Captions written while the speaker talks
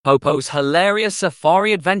Popo's hilarious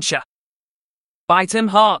safari adventure. Bite him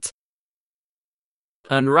heart.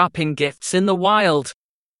 Unwrapping gifts in the wild.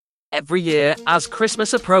 Every year, as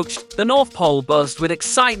Christmas approached, the North Pole buzzed with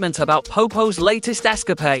excitement about Popo's latest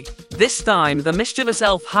escapade. This time, the mischievous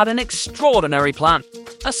elf had an extraordinary plan.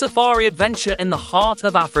 A safari adventure in the heart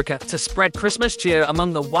of Africa to spread Christmas cheer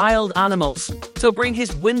among the wild animals. To bring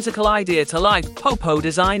his whimsical idea to life, Popo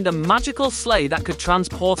designed a magical sleigh that could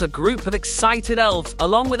transport a group of excited elves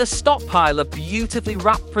along with a stockpile of beautifully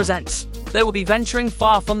wrapped presents. They will be venturing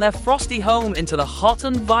far from their frosty home into the hot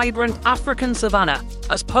and vibrant African savannah.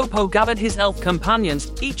 As Popo gathered his elf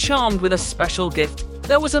companions, each armed with a special gift,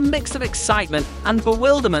 there was a mix of excitement and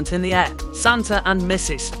bewilderment in the air. Santa and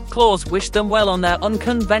Mrs. Claus wished them well on their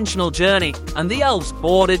unconventional journey, and the elves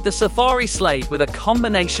boarded the safari sleigh with a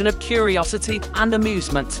combination of curiosity and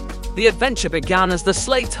amusement. The adventure began as the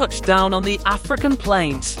sleigh touched down on the African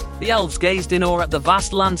plains. The elves gazed in awe at the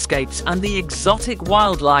vast landscapes and the exotic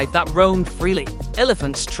wildlife that roamed freely.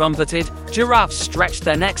 Elephants trumpeted, giraffes stretched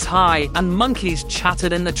their necks high, and monkeys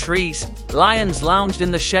chattered in the trees. Lions lounged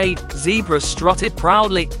in the shade, zebras strutted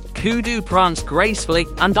proudly, kudu pranced gracefully,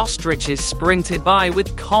 and ostriches sprinted by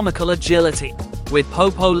with comical agility. With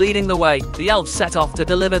Popo leading the way, the elves set off to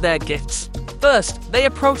deliver their gifts. First, they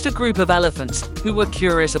approached a group of elephants who were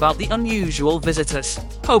curious about the unusual visitors.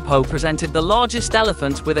 Popo presented the largest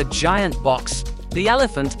elephant with a giant box. The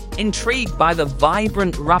elephant, intrigued by the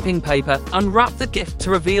vibrant wrapping paper, unwrapped the gift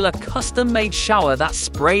to reveal a custom-made shower that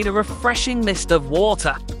sprayed a refreshing mist of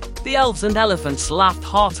water. The elves and elephants laughed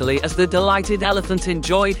heartily as the delighted elephant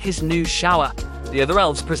enjoyed his new shower. The other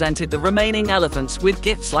elves presented the remaining elephants with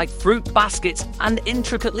gifts like fruit baskets and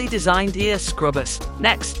intricately designed ear scrubbers.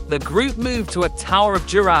 Next, the group moved to a tower of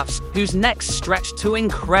giraffes whose necks stretched to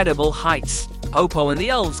incredible heights. Popo and the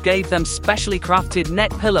elves gave them specially crafted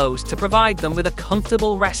net pillows to provide them with a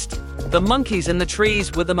comfortable rest. The monkeys in the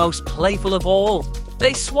trees were the most playful of all.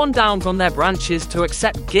 They swung down from their branches to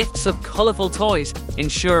accept gifts of colorful toys,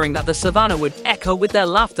 ensuring that the savannah would echo with their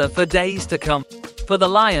laughter for days to come. For the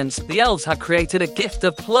lions, the elves had created a gift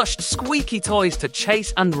of plush, squeaky toys to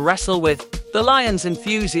chase and wrestle with. The lions'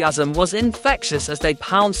 enthusiasm was infectious as they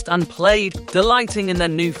pounced and played, delighting in their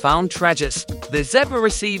newfound treasures. The zebra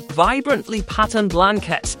received vibrantly patterned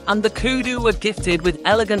blankets, and the kudu were gifted with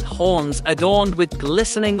elegant horns adorned with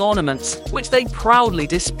glistening ornaments, which they proudly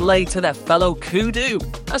displayed to their fellow kudu.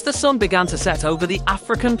 As the sun began to set over the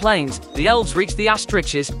African plains, the elves reached the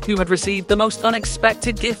ostriches, who had received the most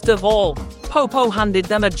unexpected gift of all. Popo handed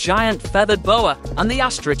them a giant feathered boa, and the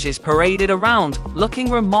ostriches paraded around,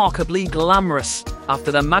 looking remarkably glamorous.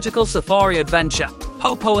 After their magical safari adventure,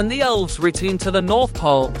 Popo and the elves returned to the North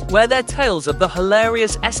Pole, where their tales of the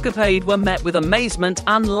hilarious escapade were met with amazement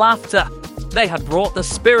and laughter. They had brought the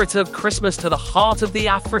spirit of Christmas to the heart of the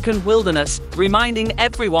African wilderness, reminding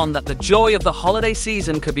everyone that the joy of the holiday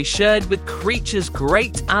season could be shared with creatures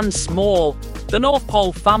great and small. The North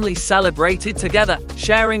Pole family celebrated together,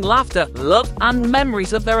 sharing laughter, love, and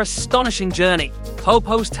memories of their astonishing journey.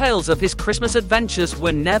 Popo's tales of his Christmas adventures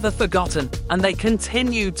were never forgotten, and they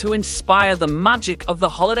continued to inspire the magic of the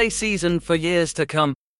holiday season for years to come.